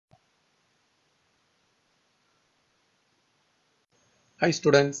Hi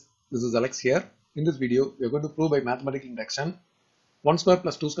students, this is Alex here. In this video, we are going to prove by mathematical induction 1 square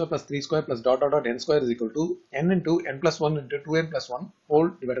plus 2 square plus 3 square plus dot dot dot n square is equal to n into n plus 1 into 2n plus 1 whole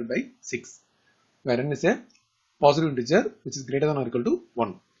divided by 6, where n is a positive integer which is greater than or equal to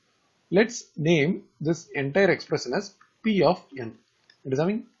 1. Let's name this entire expression as p of n. It is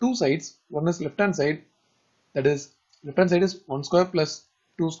having two sides. One is left hand side, that is left hand side is 1 square plus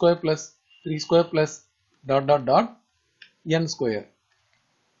 2 square plus 3 square plus dot dot dot n square.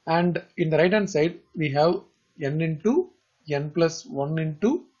 And in the right hand side we have n into n plus 1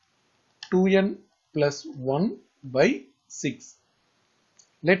 into 2n plus 1 by 6.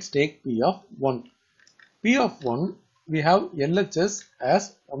 Let's take p of 1. P of 1 we have LHS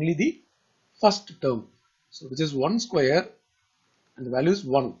as only the first term, so which is 1 square and the value is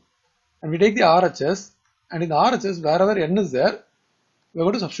 1, and we take the RHS, and in the RHS wherever n is there we are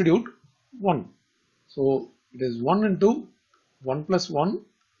going to substitute 1. So it is 1 into 1 plus 1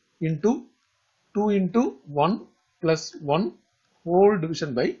 into 2 into 1 plus 1 whole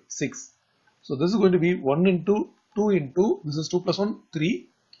division by 6. So this is going to be 1 into 2 into, this is 2 plus 1, 3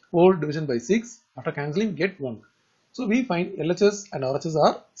 whole division by 6. After cancelling, get 1. So we find LHS and RHS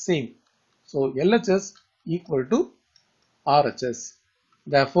are same. So LHS equal to RHS.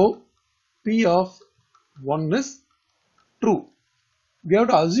 Therefore, P of 1 is true. We have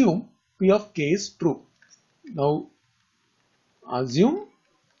to assume P of k is true. Now assume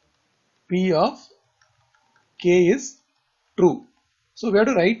P of k is true. So we have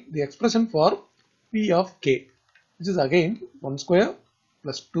to write the expression for P of k, which is again 1 square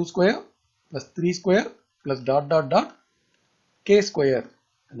plus 2 square plus 3 square plus dot dot dot k square.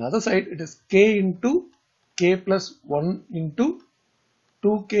 On the other side it is k into k plus 1 into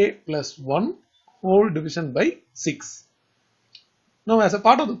 2k plus 1 whole division by 6. Now as a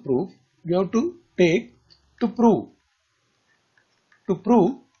part of the proof we have to take to prove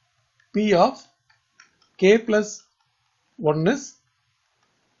P of k plus 1 is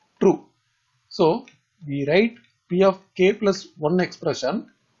true. So we write P of k plus 1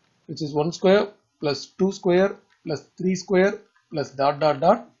 expression, which is 1 square plus 2 square plus 3 square plus dot dot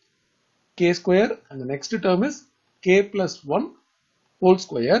dot k square, and the next term is k plus 1 whole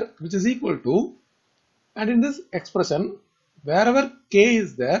square, which is equal to, and in this expression wherever k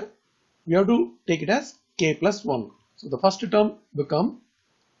is there we have to take it as k plus 1. So the first term become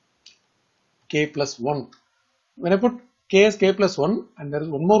k plus 1. When I put k as k plus 1 and there is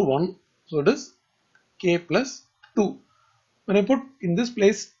one more 1, so it is k plus 2. When I put in this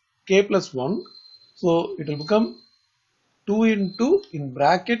place k plus 1, so it will become 2 into in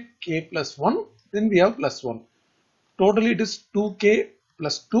bracket k plus 1, then we have plus 1. Totally it is 2k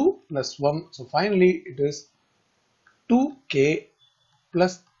plus 2 plus 1. So finally it is 2k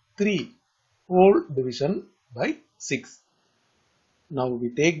plus 3 whole division by 6. Now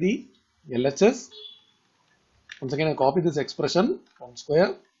we take the LHS. Once again I copy this expression, 1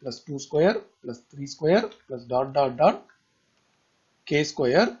 square plus 2 square plus 3 square plus dot dot dot k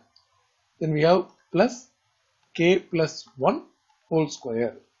square. Then we have plus k plus 1 whole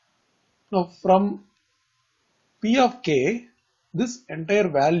square. Now from P of k, this entire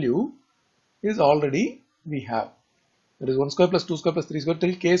value is already we have. That is 1 square plus 2 square plus 3 square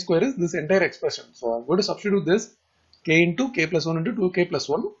till k square is this entire expression. So I am going to substitute this k into k plus 1 into 2k plus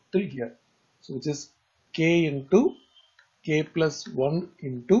 1 till here. So which is k into k plus 1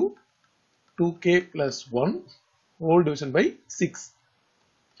 into 2k plus 1 whole division by 6.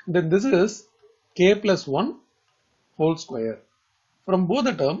 Then this is k plus 1 whole square. From both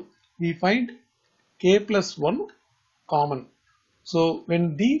the term we find k plus 1 common. So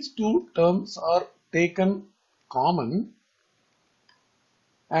when these two terms are taken common,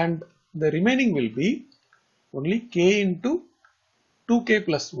 and the remaining will be only k into 2k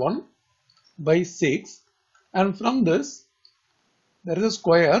plus 1 by 6, and from this there is a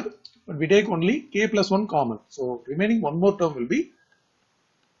square, but we take only k plus 1 common. So remaining one more term will be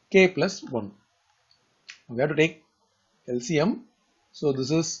k plus 1. We have to take LCM. So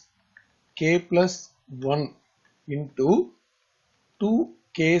this is k plus 1 into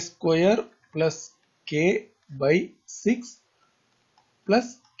 2k square plus k by 6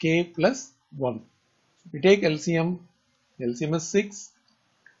 plus k plus 1. We take LCM. LCM is 6,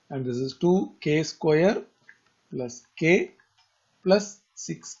 and this is 2k square plus k plus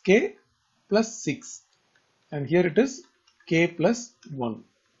 6k plus 6, and here it is k plus 1.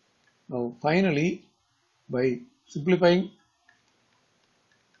 Now finally by simplifying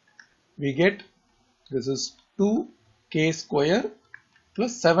we get this is 2k square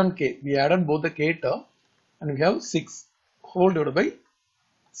plus 7k. We added both the k term and we have 6 whole divided by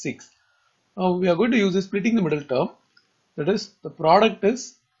 6. Now we are going to use the splitting the middle term. That is, the product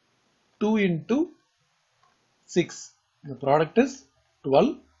is 2 into 6. The product is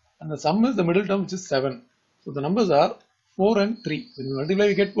 12 and the sum is the middle term, which is 7. So the numbers are 4 and 3. When we multiply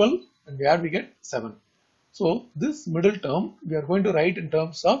we get 12 and we add we get 7. So this middle term we are going to write in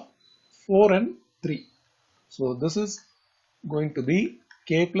terms of 4 and 3. So this is going to be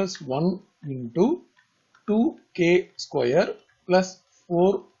k plus 1 into 2k square plus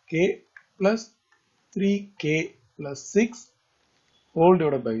 4k plus 3k plus 6 whole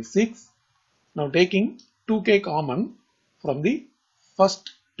divided by 6. Now taking 2k common from the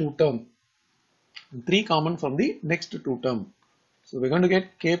first two term and 3 common from the next two term. So we're going to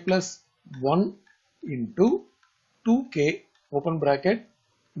get k plus 1 into 2k open bracket,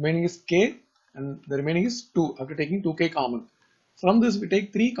 remaining is k and the remaining is 2 after taking 2k common. From this we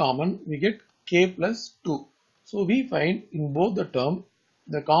take 3 common, we get k plus 2. So we find in both the term,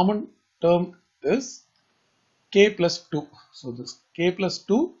 the common term is k plus 2. So this k plus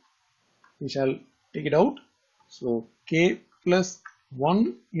 2 we shall take it out. So k plus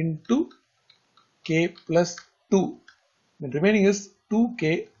 1 into k plus 2. The remaining is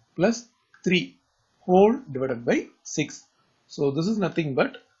 2k plus 3 whole divided by 6. So this is nothing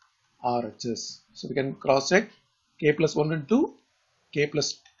but RHS. So we can cross check k plus 1 into k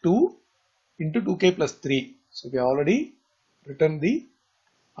plus 2 into 2k plus 3. So we have already written the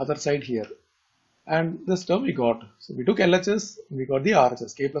other side here. And this term we got. So we took LHS, we got the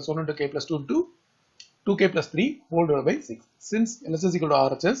RHS. K plus 1 into k plus 2 into 2k plus 3 whole divided by 6. Since LHS is equal to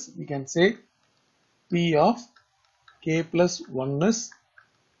RHS, we can say P of k plus 1 is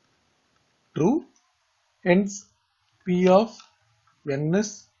true. Hence, P of n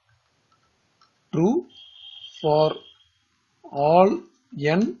is true for all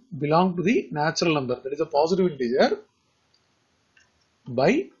n belong to the natural number, that is a positive integer,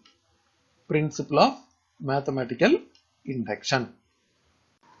 by principle of mathematical induction.